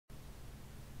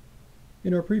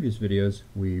In our previous videos,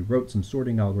 we wrote some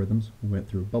sorting algorithms. We went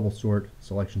through bubble sort,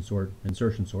 selection sort,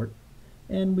 insertion sort,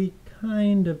 and we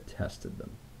kind of tested them.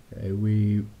 Okay,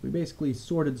 we basically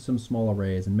sorted some small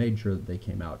arrays and made sure that they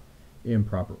came out in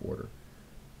proper order.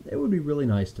 It would be really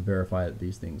nice to verify that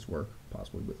these things work,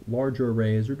 possibly with larger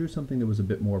arrays, or do something that was a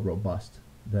bit more robust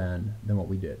than what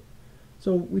we did.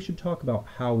 So we should talk about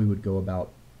how we would go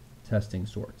about testing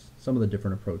sorts, some of the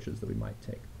different approaches that we might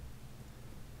take.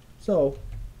 So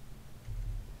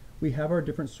we have our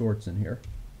different sorts in here.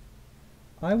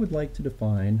 I would like to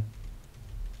define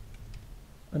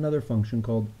another function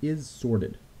called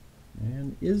isSorted.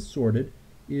 And isSorted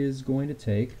is going to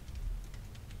take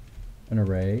an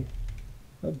array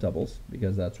of doubles,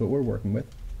 because that's what we're working with,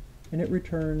 and it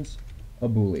returns a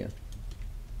Boolean.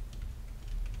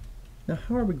 Now,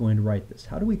 how are we going to write this?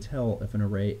 How do we tell if an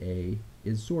array A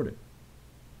is sorted?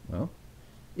 Well,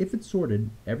 if it's sorted,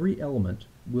 every element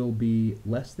will be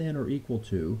less than or equal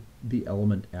to the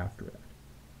element after it.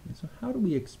 And so how do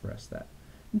we express that?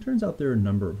 It turns out there are a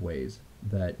number of ways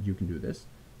that you can do this.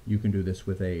 You can do this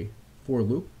with a for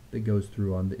loop that goes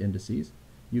through on the indices.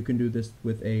 You can do this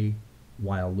with a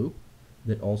while loop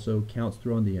that also counts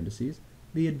through on the indices.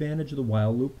 The advantage of the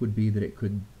while loop would be that it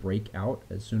could break out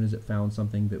as soon as it found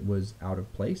something that was out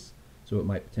of place, so it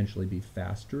might potentially be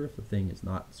faster if the thing is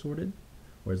not sorted,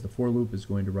 whereas the for loop is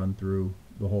going to run through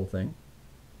the whole thing.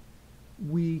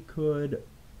 We could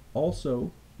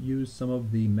also use some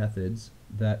of the methods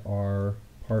that are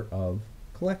part of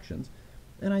collections,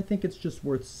 and I think it's just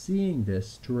worth seeing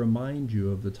this to remind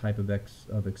you of the type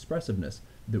of expressiveness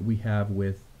that we have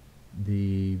with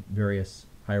the various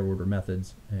higher order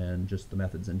methods and just the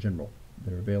methods in general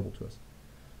that are available to us.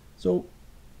 So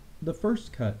the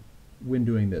first cut when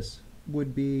doing this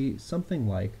would be something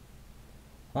like,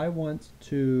 I want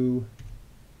to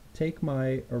take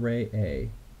my array A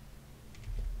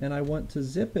and I want to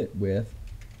zip it with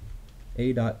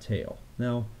a.tail.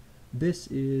 Now, this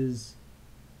is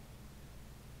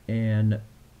an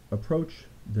approach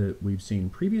that we've seen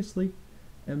previously,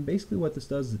 and basically what this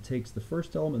does is it takes the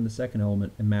first element and the second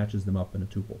element and matches them up in a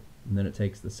tuple. And then it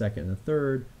takes the second and the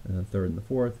third and the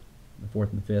fourth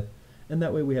and the fifth, and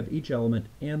that way we have each element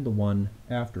and the one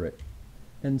after it.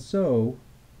 And so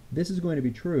this is going to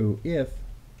be true if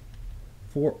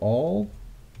for all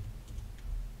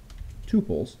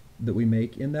tuples that we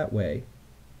make in that way,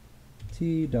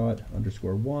 t dot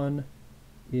underscore 1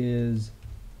 is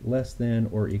less than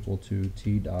or equal to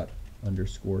t dot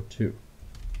underscore 2.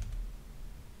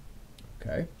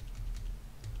 Okay,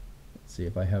 let's see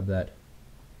if I have that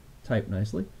typed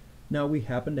nicely. Now we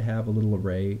happen to have a little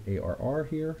array ARR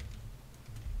here,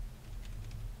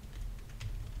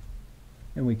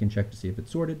 and we can check to see if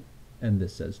it's sorted, and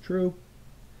this says true.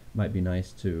 Might be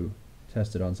nice to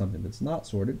test it on something that's not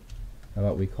sorted. How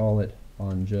about we call it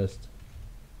on just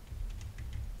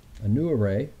a new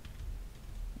array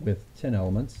with 10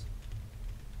 elements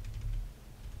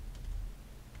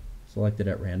selected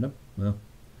at random. Well,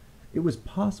 it was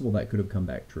possible that could have come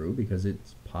back true because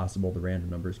it's possible the random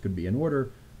numbers could be in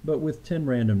order, but with 10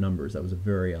 random numbers that was a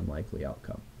very unlikely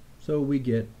outcome. So we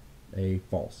get a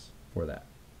false for that.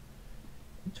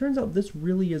 It turns out this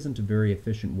really isn't a very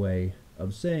efficient way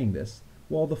of saying this.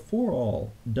 While the for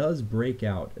all does break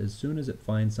out as soon as it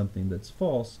finds something that's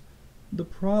false, the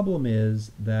problem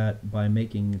is that by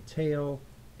making tail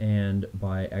and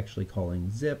by actually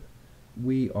calling zip,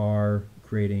 we are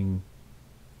creating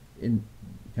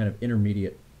kind of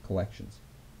intermediate collections.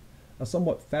 A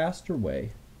somewhat faster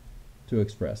way to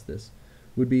express this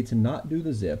would be to not do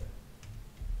the zip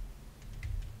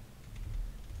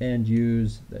and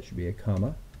use, that should be a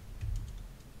comma,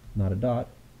 not a dot,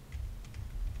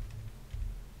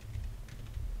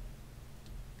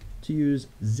 to use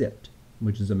zipped,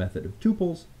 which is a method of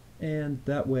tuples, and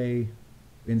that way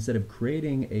instead of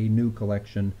creating a new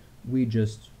collection, we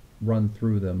just run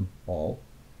through them all.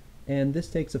 And this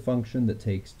takes a function that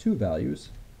takes two values.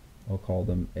 I'll call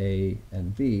them A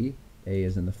and B. A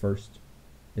is the first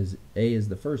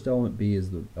element, B is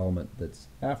the element that's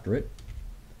after it.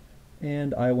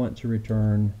 And I want to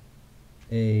return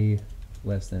A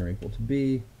less than or equal to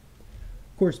B.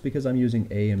 Of course, because I'm using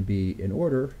A and B in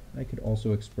order, I could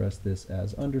also express this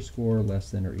as underscore less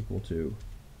than or equal to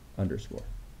underscore.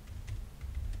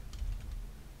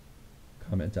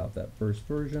 Comment out that first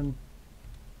version.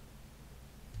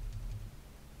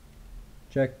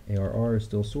 Check, ARR is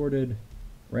still sorted,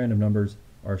 random numbers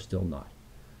are still not.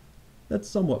 That's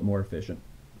somewhat more efficient.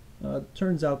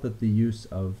 Turns out that the use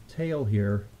of tail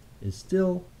here is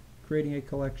still creating a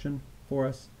collection for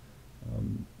us,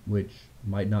 which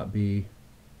might not be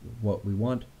what we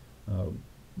want.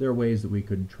 There are ways that we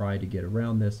could try to get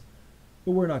around this.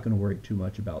 but we're not going to worry too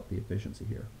much about the efficiency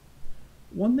here.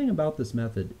 One thing about this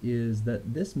method is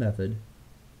that this method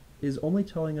is only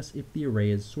telling us if the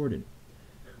array is sorted,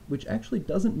 which actually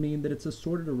doesn't mean that it's a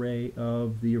sorted array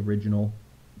of the original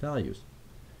values.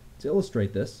 To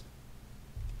illustrate this,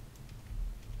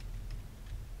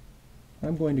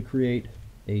 I'm going to create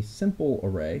a simple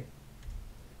array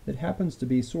that happens to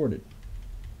be sorted.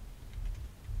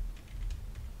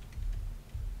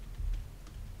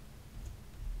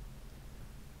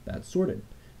 That's sorted.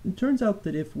 It turns out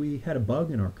that if we had a bug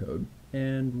in our code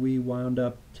and we wound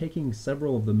up taking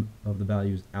several of the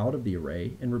values out of the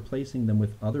array and replacing them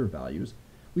with other values,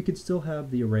 we could still have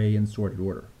the array in sorted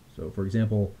order. So for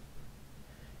example,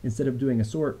 instead of doing a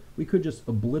sort, we could just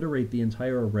obliterate the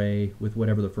entire array with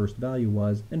whatever the first value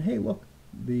was, and hey, look,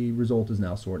 the result is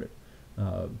now sorted.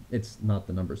 It's not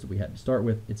the numbers that we had to start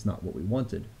with, it's not what we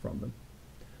wanted from them.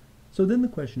 So then the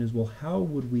question is, well, how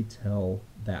would we tell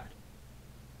that?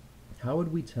 How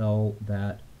would we tell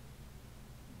that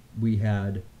we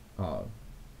had the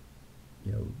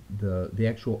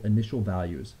actual initial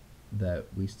values that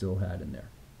we still had in there?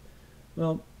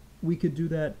 Well, we could do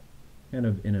that kind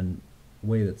of in a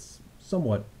way that's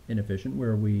somewhat inefficient,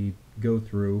 where we go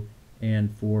through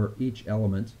and for each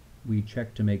element we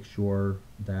check to make sure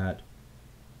that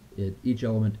each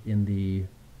element in the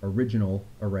original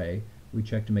array, we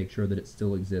check to make sure that it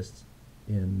still exists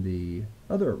in the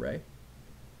other array.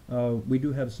 We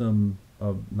do have some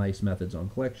nice methods on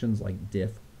collections like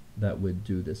diff that would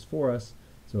do this for us.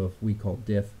 So if we call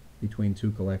diff between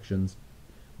two collections,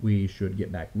 we should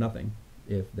get back nothing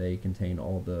if they contain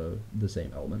all the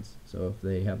same elements. So if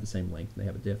they have the same length and they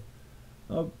have a diff.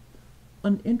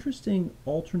 An interesting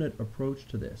alternate approach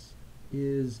to this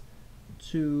is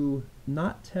to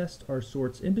not test our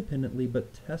sorts independently,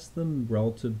 but test them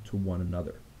relative to one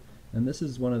another. And this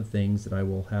is one of the things that I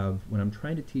will have when I'm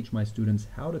trying to teach my students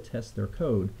how to test their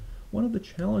code. One of the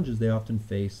challenges they often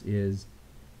face is,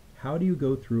 how do you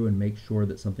go through and make sure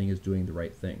that something is doing the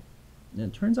right thing? And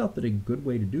it turns out that a good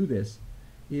way to do this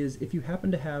is if you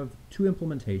happen to have two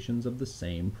implementations of the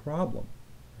same problem.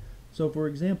 So for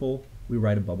example, we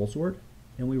write a bubble sort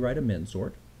and we write a min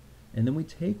sort, and then we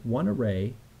take one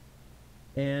array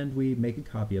and we make a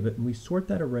copy of it and we sort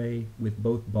that array with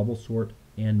both bubble sort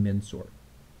and min sort.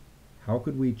 How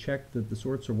could we check that the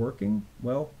sorts are working?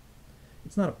 Well,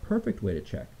 it's not a perfect way to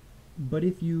check, but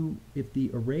if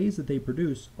the arrays that they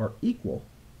produce are equal,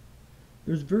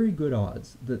 there's very good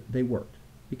odds that they worked.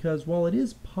 Because while it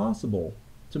is possible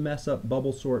to mess up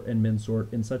bubble sort and min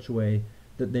sort in such a way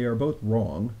that they are both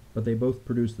wrong, but they both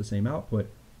produce the same output,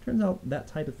 turns out that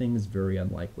type of thing is very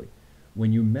unlikely.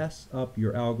 When you mess up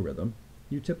your algorithm,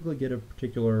 you typically get a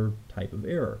particular type of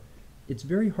error. It's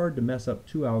very hard to mess up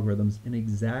two algorithms in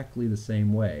exactly the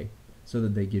same way so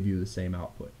that they give you the same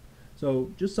output.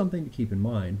 So just something to keep in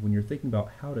mind when you're thinking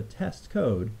about how to test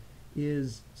code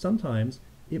is sometimes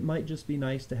it might just be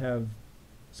nice to have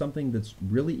something that's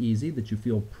really easy that you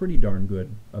feel pretty darn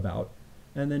good about,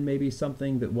 and then maybe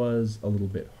something that was a little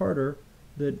bit harder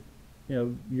that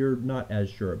you're not as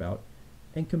sure about,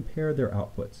 and compare their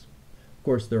outputs. Of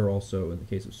course, there are also, in the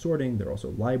case of sorting, there are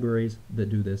also libraries that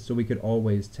do this, so we could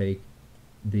always take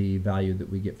the value that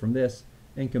we get from this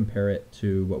and compare it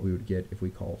to what we would get if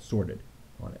we call sorted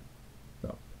on it.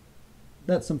 So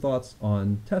that's some thoughts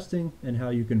on testing and how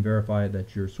you can verify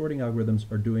that your sorting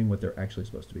algorithms are doing what they're actually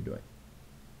supposed to be doing.